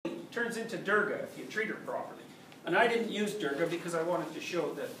turns into Durga if you treat her properly. And I didn't use Durga because I wanted to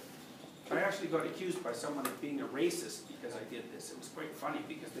show that I actually got accused by someone of being a racist because I did this. It was quite funny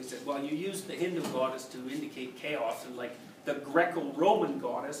because they said, well, you used the Hindu goddess to indicate chaos and like the Greco-Roman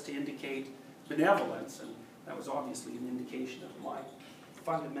goddess to indicate benevolence. And that was obviously an indication of my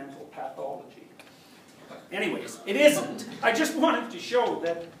fundamental pathology. But anyways, it isn't. I just wanted to show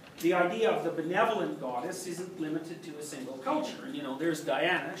that the idea of the benevolent goddess isn't limited to a single culture. And, you know, there's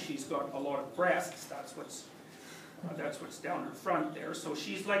Diana. She's got a lot of breasts. That's what's down her front there. So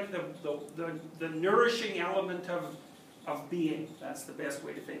she's like the nourishing element of being. That's the best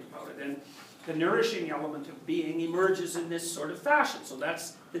way to think about it. And the nourishing element of being emerges in this sort of fashion. So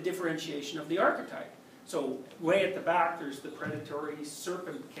that's the differentiation of the archetype. So way at the back, there's the predatory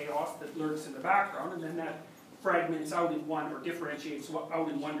serpent chaos that lurks in the background, and then that fragments out in one, or differentiates out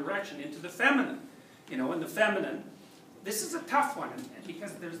in one direction into the feminine. You know, and the feminine, this is a tough one, and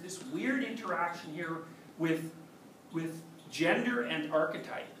because there's this weird interaction here with gender and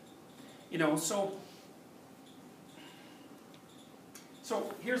archetype. You know, so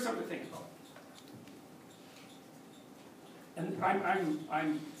here's something to think about. And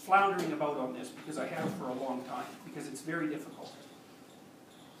I'm floundering about on this because I have for a long time, because it's very difficult.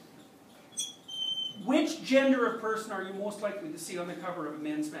 Which gender of person are you most likely to see on the cover of a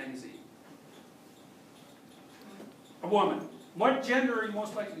men's magazine? A woman. What gender are you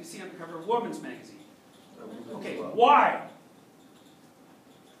most likely to see on the cover of a woman's magazine? Okay, why?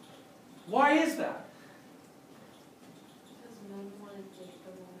 Why is that? Because men want to date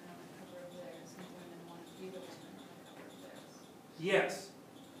the woman on the cover of theirs, and women want to be the woman on the cover of theirs. Yes,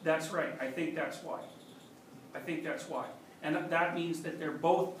 that's right. I think that's why. I think that's why. And that means that they're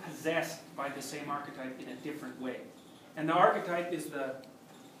both possessed by the same archetype in a different way. And the archetype is the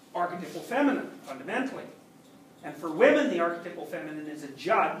archetypal feminine, fundamentally. And for women, the archetypal feminine is a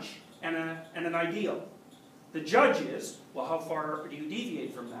judge and an ideal. The judge is, well, how far do you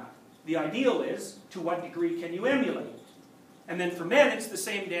deviate from that? The ideal is, to what degree can you emulate? And then for men, it's the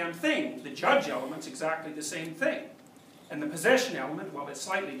same damn thing. The judge element's exactly the same thing. And the possession element, well, it's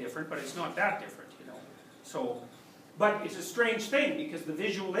slightly different, but it's not that different, you know. So, but it's a strange thing, because the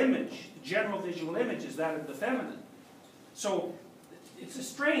visual image, the general visual image, is that of the feminine. So, it's a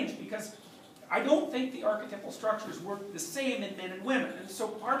strange, because I don't think the archetypal structures work the same in men and women. And so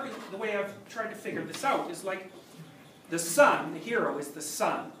partly the way I've tried to figure this out is like the sun, the hero is the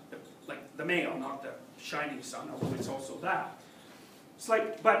sun, like the male, not the shining sun, although it's also that. It's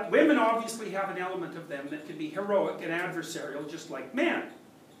like, but women obviously have an element of them that can be heroic and adversarial, just like men.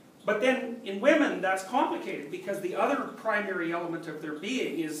 But then in women, that's complicated, because the other primary element of their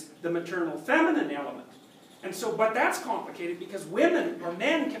being is the maternal feminine element. And so, but that's complicated because women or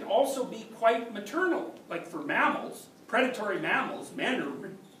men can also be quite maternal. Like for mammals, predatory mammals, men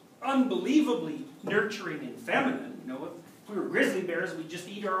are unbelievably nurturing and feminine. You know, if we were grizzly bears, we'd just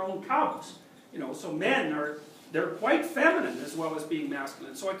eat our own cubs. You know, so men they're quite feminine as well as being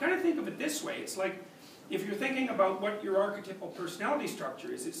masculine. So I kind of think of it this way. It's like, if you're thinking about what your archetypal personality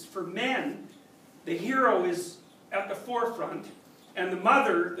structure is, it's for men, the hero is at the forefront, and the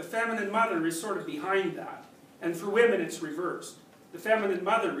mother, the feminine mother, is sort of behind that. And for women, it's reversed. The feminine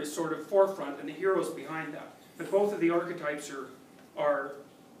mother is sort of forefront, and the hero's behind that. But both of the archetypes are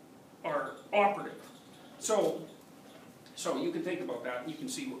operative. So you can think about that, and you can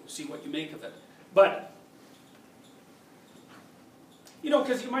see what you make of it. But, you know,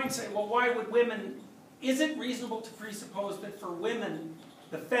 because you might say, well, why would women... Is it reasonable to presuppose that for women,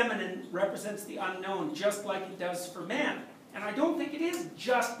 the feminine represents the unknown just like it does for men? And I don't think it is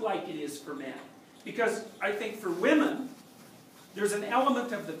just like it is for men. Because I think for women, there's an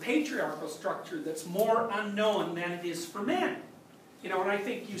element of the patriarchal structure that's more unknown than it is for men. You know, and I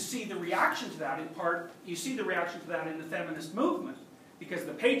think you see the reaction to that in part, you see the reaction to that in the feminist movement. Because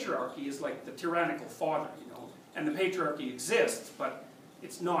the patriarchy is like the tyrannical father, you know. And the patriarchy exists, but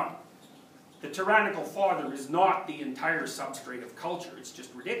it's not. The tyrannical father is not the entire substrate of culture. It's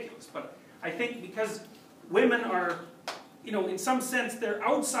just ridiculous. But I think because women are, you know, in some sense, they're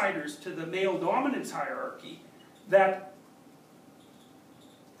outsiders to the male dominance hierarchy, that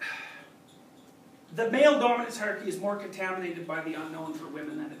the male dominance hierarchy is more contaminated by the unknown for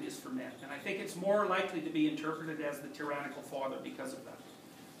women than it is for men. And I think it's more likely to be interpreted as the tyrannical father because of that.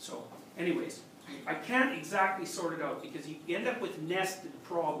 So, anyways, I can't exactly sort it out because you end up with nested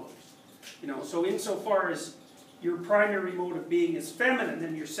problems. You know, so insofar as your primary mode of being is feminine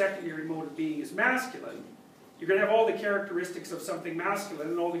and your secondary mode of being is masculine, you're going to have all the characteristics of something masculine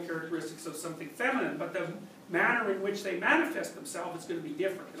and all the characteristics of something feminine, but the manner in which they manifest themselves is going to be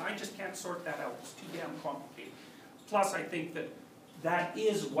different, and I just can't sort that out. It's too damn complicated. Plus, I think that that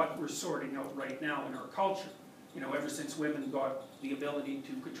is what we're sorting out right now in our culture. You know, ever since women got the ability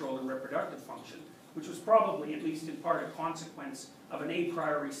to control their reproductive function, which was probably, at least in part, a consequence of an a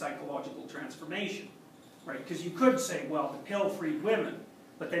priori psychological transformation, right? Because you could say, well, the pill freed women,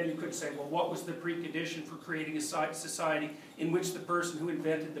 but then you could say, well, what was the precondition for creating a society in which the person who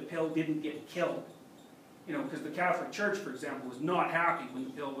invented the pill didn't get killed? You know, because the Catholic Church, for example, was not happy when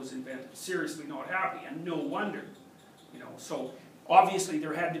the pill was invented, seriously not happy, and no wonder. You know, so obviously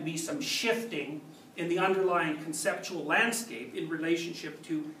there had to be some shifting in the underlying conceptual landscape in relationship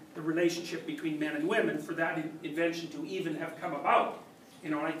to the relationship between men and women for that invention to even have come about. You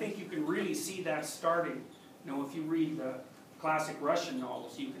know, and I think you can really see that starting. You know, if you read the classic Russian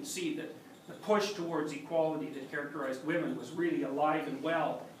novels, you can see that the push towards equality that characterized women was really alive and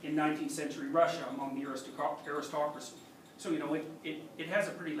well in 19th century Russia among the aristocracy. So, you know, it has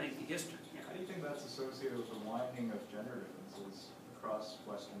a pretty lengthy history. Yeah. How do you think that's associated with the widening of gender differences across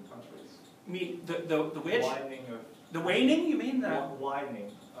Western countries? You mean the which? Widening of... The waning, you mean? The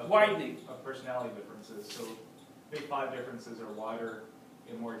widening. Widening. Of personality differences. So big five differences are wider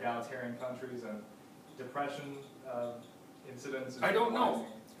in more egalitarian countries, and depression incidents... I don't know.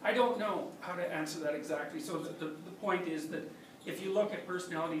 I don't know how to answer that exactly. So the point is that if you look at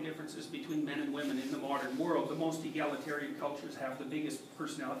personality differences between men and women in the modern world, the most egalitarian cultures have the biggest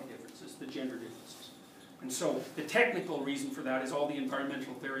personality differences, the gender differences. And so the technical reason for that is all the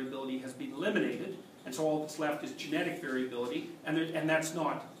environmental variability has been eliminated, and so all that's left is genetic variability, and that's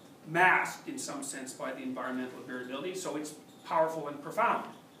not masked in some sense by the environmental variability, so it's powerful and profound.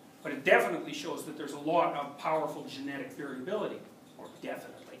 But it definitely shows that there's a lot of powerful genetic variability, or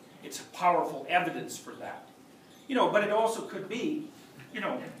definitely. It's powerful evidence for that. You know, but it also could be, you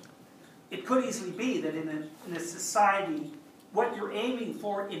know, it could easily be that in a society, what you're aiming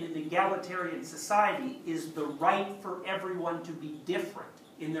for in an egalitarian society is the right for everyone to be different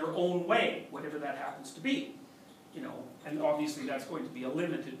in their own way, whatever that happens to be. You know, and obviously that's going to be a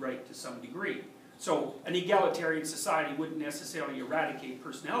limited right to some degree. So an egalitarian society wouldn't necessarily eradicate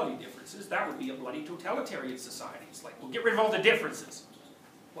personality differences. That would be a bloody totalitarian society. It's like, well, get rid of all the differences.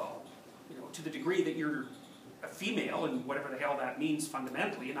 Well, you know, to the degree that you're a female, and whatever the hell that means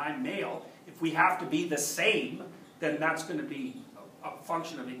fundamentally, and I'm male, if we have to be the same, then that's going to be a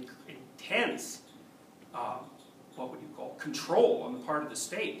function of intense, what would you call, control on the part of the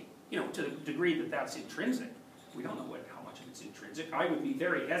state, you know, to the degree that that's intrinsic. We don't know how much of it's intrinsic. I would be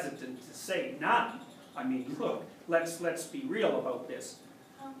very hesitant to say none. I mean, look, let's be real about this.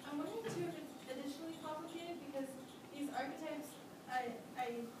 I'm wondering too if it's additionally complicated, because these archetypes, I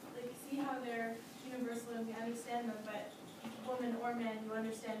like see how they're universal and we understand them, but woman or man, you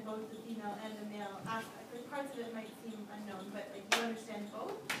understand both the female and the male aspect. Like parts of it might seem unknown, but like you understand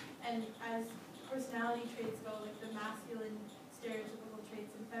both. And as personality traits go, like the masculine stereotypical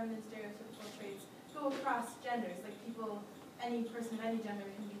traits and feminine stereotypical traits go across genders. Like people, any person of any gender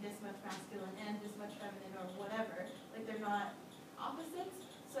can be this much masculine and this much feminine or whatever. Like they're not opposites.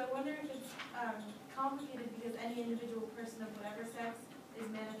 So I wonder if it's complicated because any individual person of whatever sex is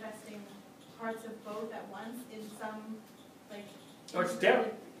manifesting parts of both at once in some, like... Oh, it's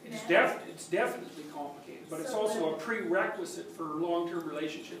definitely complicated, but it's also a prerequisite for long-term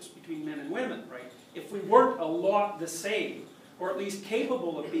relationships between men and women, right? If we weren't a lot the same, or at least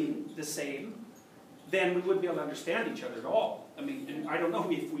capable of being the same, then we wouldn't be able to understand each other at all. I mean, and I don't know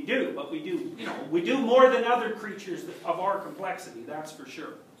if we do, but we do, you know, we do more than other creatures of our complexity, that's for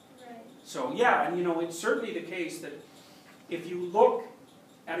sure. Right. So yeah, and you know, it's certainly the case that if you look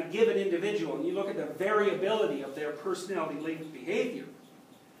at a given individual and you look at the variability of their personality-linked behavior,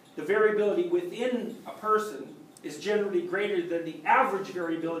 the variability within a person is generally greater than the average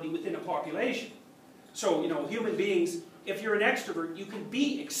variability within a population. So, you know, human beings, if you're an extrovert, you can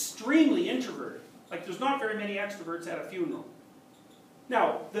be extremely introverted. Like, there's not very many extroverts at a funeral.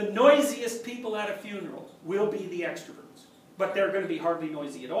 Now, the noisiest people at a funeral will be the extroverts, but they're going to be hardly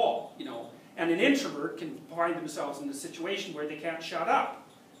noisy at all, you know. And an introvert can find themselves in a situation where they can't shut up.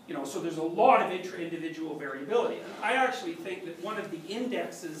 You know, so there's a lot of intra-individual variability. And I actually think that one of the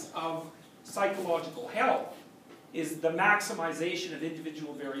indexes of psychological health is the maximization of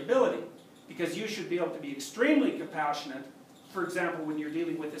individual variability. Because you should be able to be extremely compassionate, for example, when you're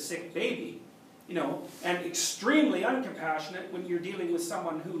dealing with a sick baby, you know, and extremely uncompassionate when you're dealing with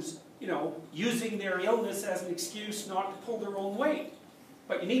someone who's, you know, using their illness as an excuse not to pull their own weight.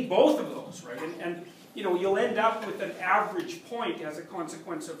 But you need both of those, right? And you know, you'll end up with an average point as a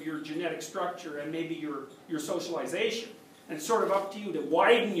consequence of your genetic structure and maybe your socialization. And it's sort of up to you to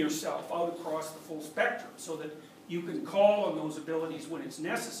widen yourself out across the full spectrum so that you can call on those abilities when it's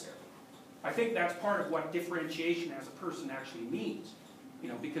necessary. I think that's part of what differentiation as a person actually means. You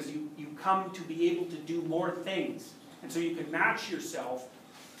know, because you come to be able to do more things. And so you can match yourself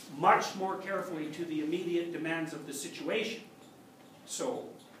much more carefully to the immediate demands of the situation. So,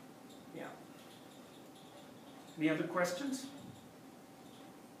 yeah. Any other questions?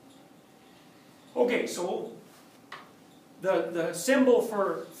 Okay, so the symbol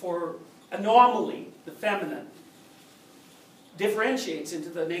for anomaly, the feminine, differentiates into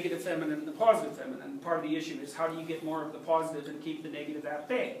the negative feminine and the positive feminine. And part of the issue is how do you get more of the positive and keep the negative at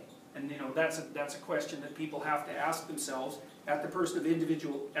bay? And you know, that's a question that people have to ask themselves at the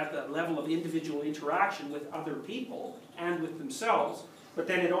level of individual interaction with other people and with themselves. But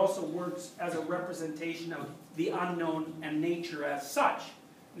then it also works as a representation of the unknown and nature as such.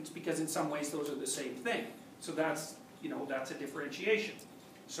 It's because in some ways those are the same thing. So that's, you know, that's a differentiation.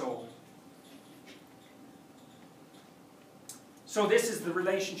 So this is the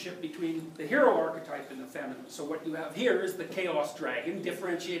relationship between the hero archetype and the feminine. So what you have here is the chaos dragon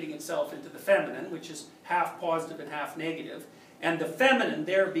differentiating itself into the feminine, which is half positive and half negative. And the feminine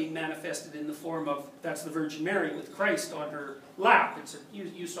there being manifested in the form of, that's the Virgin Mary with Christ on her lap.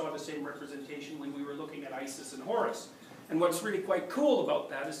 You saw the same representation when we were looking at Isis and Horus. And what's really quite cool about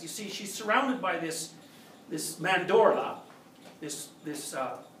that is you see she's surrounded by this mandorla, this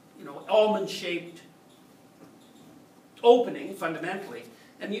you know, almond-shaped opening, fundamentally.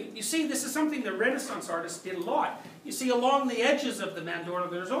 And you see, this is something that Renaissance artists did a lot. You see, along the edges of the mandorla,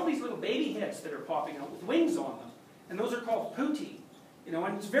 there's all these little baby heads that are popping out with wings on them. And those are called putti. You know,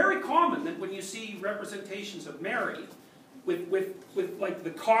 and it's very common that when you see representations of Mary, with like the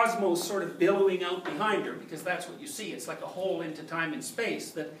cosmos sort of billowing out behind her, because that's what you see. It's like a hole into time and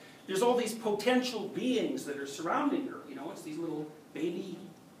space, that there's all these potential beings that are surrounding her. You know, it's these little baby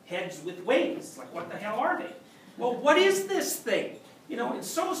heads with wings. Like, what the hell are they? Well, what is this thing? You know, it's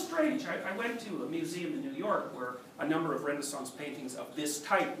so strange. I went to a museum in New York where a number of Renaissance paintings of this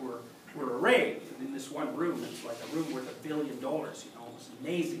type were arrayed in this one room. It's like a room worth $1 billion, you know, it's an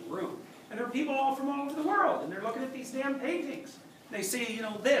amazing room. And there are people all from all over the world, and they're looking at these damn paintings. And they see, you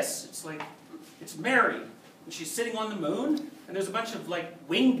know, this. It's like, it's Mary, and she's sitting on the moon, and there's a bunch of, like,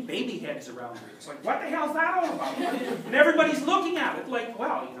 winged baby heads around her. It's like, what the hell's that all about? And everybody's looking at it like,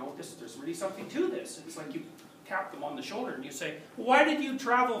 well, you know, there's really something to this. It's like you tap them on the shoulder and you say, why did you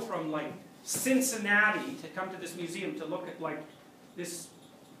travel from, like, Cincinnati to come to this museum to look at, like, this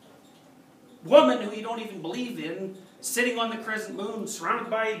woman who you don't even believe in sitting on the crescent moon surrounded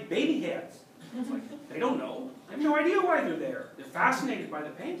by baby heads? It's like, they don't know. They have no idea why they're there. They're fascinated by the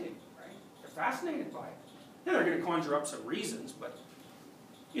painting, right? They're fascinated by it. Yeah, they're going to conjure up some reasons, but,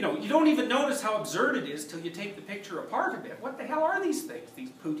 you know, you don't even notice how absurd it is till you take the picture apart a bit. What the hell are these things,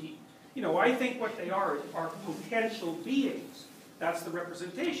 these putti? You know, I think what they are potential beings. That's the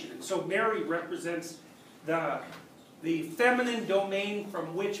representation. And so Mary represents the feminine domain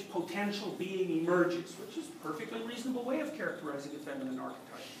from which potential being emerges, which is a perfectly reasonable way of characterizing a feminine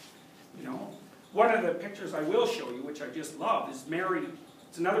archetype. You know, one of the pictures I will show you, which I just love, is Mary.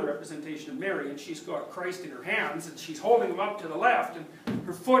 It's another representation of Mary, and she's got Christ in her hands, and she's holding him up to the left, and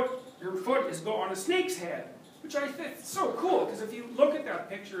her foot is on a snake's head, which I think is so cool, because if you look at that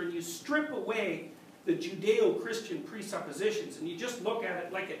picture and you strip away the Judeo-Christian presuppositions, and you just look at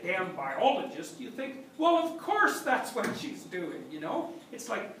it like a damn biologist, you think, well, of course that's what she's doing, you know? It's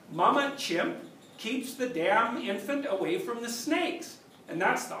like Mama Chimp keeps the damn infant away from the snakes. And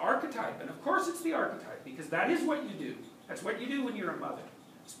that's the archetype. And of course it's the archetype, because that is what you do. That's what you do when you're a mother.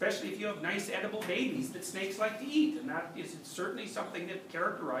 Especially if you have nice edible babies that snakes like to eat. And that is certainly something that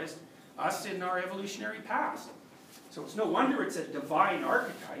characterized us in our evolutionary past. So it's no wonder it's a divine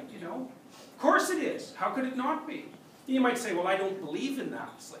archetype, you know? Of course it is. How could it not be? You might say, well, I don't believe in that.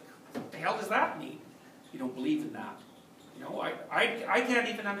 It's like, what the hell does that mean? You don't believe in that. You know, I can't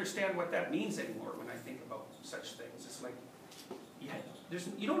even understand what that means anymore when I think about such things. It's like, yeah,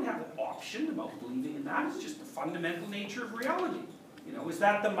 you don't have an option about believing in that. It's just the fundamental nature of reality. You know, is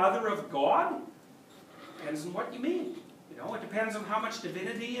that the mother of God? Depends on what you mean. You know, it depends on how much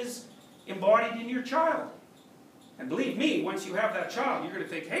divinity is embodied in your child. And believe me, once you have that child, you're going to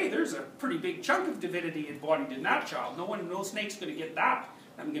think, hey, there's a pretty big chunk of divinity embodied in that child. No snake's going to get that.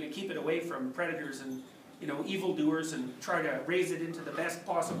 I'm going to keep it away from predators and, you know, evildoers and try to raise it into the best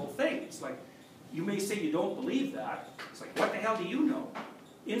possible thing. It's like, you may say you don't believe that. It's like, what the hell do you know?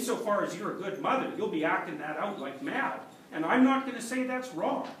 Insofar as you're a good mother, you'll be acting that out like mad. And I'm not going to say that's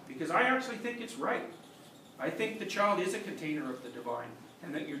wrong, because I actually think it's right. I think the child is a container of the divine,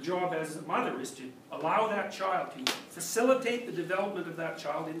 and that your job as a mother is to allow that child, to facilitate the development of that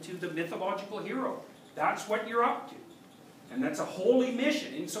child into the mythological hero. That's what you're up to. And that's a holy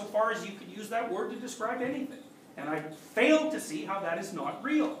mission, insofar as you could use that word to describe anything. And I fail to see how that is not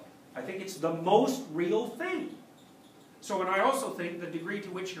real. I think it's the most real thing. So, and I also think the degree to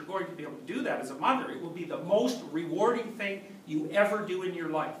which you're going to be able to do that as a mother, it will be the most rewarding thing you ever do in your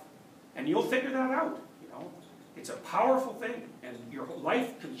life. And you'll figure that out, you know. It's a powerful thing, and your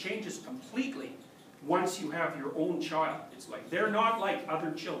life can change completely once you have your own child. It's like, they're not like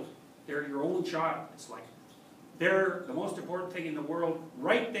other children. They're your own child. It's like, they're the most important thing in the world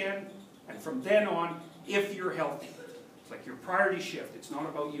right then, and from then on, if you're healthy. It's like your priority shift. It's not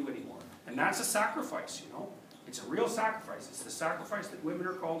about you anymore. And that's a sacrifice, you know. It's a real sacrifice. It's the sacrifice that women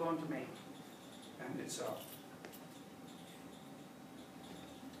are called on to make. And it's a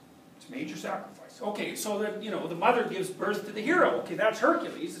major sacrifice. Okay, so that, you know, the mother gives birth to the hero. Okay, that's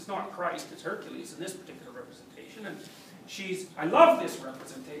Hercules. It's not Christ, it's Hercules in this particular representation. And I love this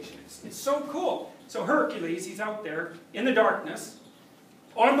representation. It's so cool. So Hercules, he's out there in the darkness,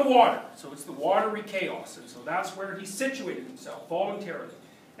 on the water. So it's the watery chaos. And so that's where he's situated himself, voluntarily.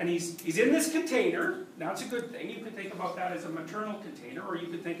 And he's in this container. That's a good thing. You could think about that as a maternal container, or you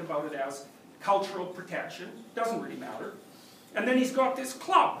could think about it as cultural protection. Doesn't really matter. And then he's got this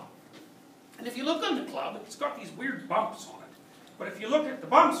club. And if you look on the club, it's got these weird bumps on it. But if you look at the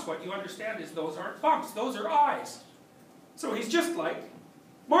bumps, what you understand is those aren't bumps. Those are eyes. So he's just like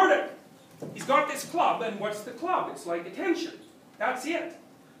Marduk. He's got this club, and what's the club? It's like attention. That's it.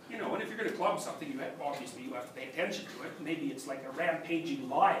 You know, and if you're going to club something, obviously you have to pay attention to it. Maybe it's like a rampaging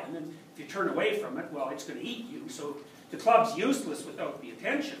lion, and if you turn away from it, well, it's going to eat you. So the club's useless without the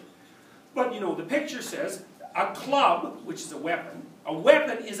attention. But, you know, the picture says a club, which is a weapon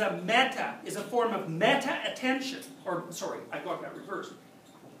is a form of meta-attention. Or, sorry, I got that reversed.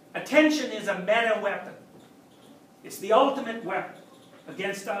 Attention is a meta-weapon. It's the ultimate weapon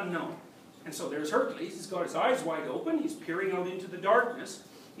against the unknown. And so there's Hercules. He's got his eyes wide open. He's peering out into the darkness.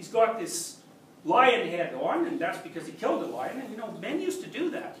 He's got this lion head on, and that's because he killed a lion. And, you know, men used to do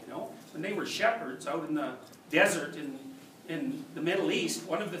that, you know. When they were shepherds out in the desert in the Middle East,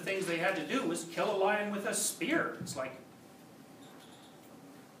 one of the things they had to do was kill a lion with a spear. It's like,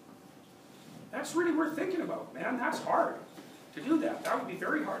 that's really worth thinking about, man. That's hard to do that. That would be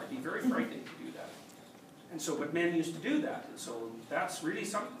very hard. It'd be very frightening to do that. And so, but men used to do that. And so that's really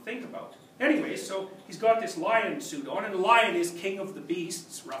something to think about. Anyway, so he's got this lion suit on, and the lion is king of the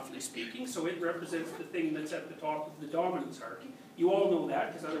beasts, roughly speaking. So it represents the thing that's at the top of the dominance hierarchy. You all know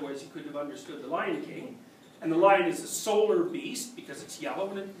that, because otherwise you couldn't have understood the Lion King. And the lion is a solar beast, because it's yellow,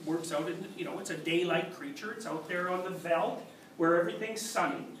 and it works out in, you know, it's a daylight creature. It's out there on the veldt, where everything's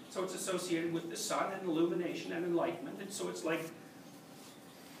sunny. So it's associated with the sun and illumination and enlightenment. And so it's like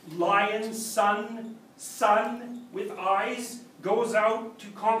lion, sun with eyes, goes out to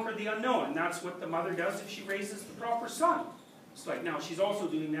conquer the unknown. And that's what the mother does if she raises the proper son. It's like, now she's also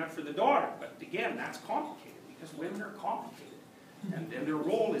doing that for the daughter. But again, that's complicated, because women are complicated. And their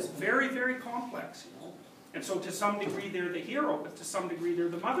role is very, very complex, you know. And so to some degree they're the hero, but to some degree they're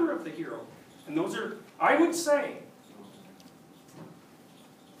the mother of the hero. And those are, I would say,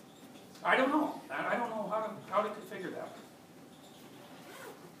 I don't know. I don't know how to configure that.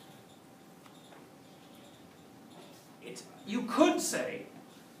 You could say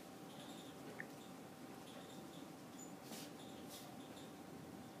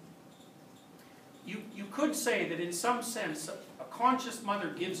you could say that in some sense a conscious mother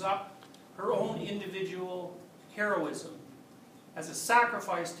gives up her own individual heroism as a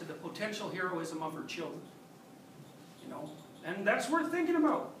sacrifice to the potential heroism of her children. You know, and that's worth thinking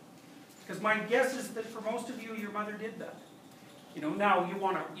about. Because my guess is that for most of you, your mother did that. You know, now you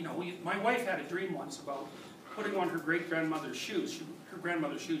want to, you know, my wife had a dream once about putting on her great-grandmother's shoes. Her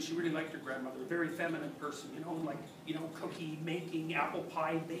grandmother's shoes, she really liked her grandmother, a very feminine person, you know, like, you know, cookie making, apple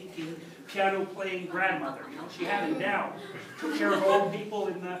pie baking, piano playing grandmother, you know, she had it down. Took care of old people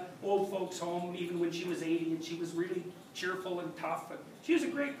in the old folks' home, even when she was 80, and she was really cheerful and tough. And she was a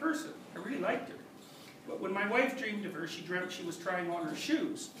great person. I really liked her. But when my wife dreamed of her, she dreamt she was trying on her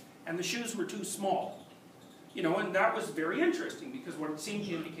shoes, and the shoes were too small. You know, and that was very interesting, because what it seemed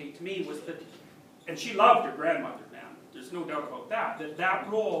to indicate to me was that, and she loved her grandmother, man, there's no doubt about that, that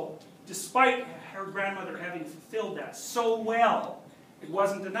role, despite her grandmother having fulfilled that so well, it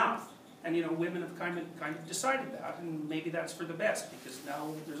wasn't enough. And, you know, women have kind of decided that, and maybe that's for the best, because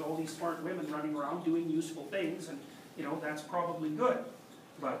now there's all these smart women running around doing useful things, and, you know, that's probably good.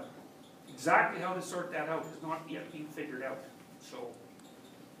 But exactly how to sort that out has not yet been figured out. So,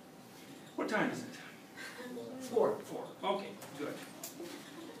 what time is it? 4. Okay, good.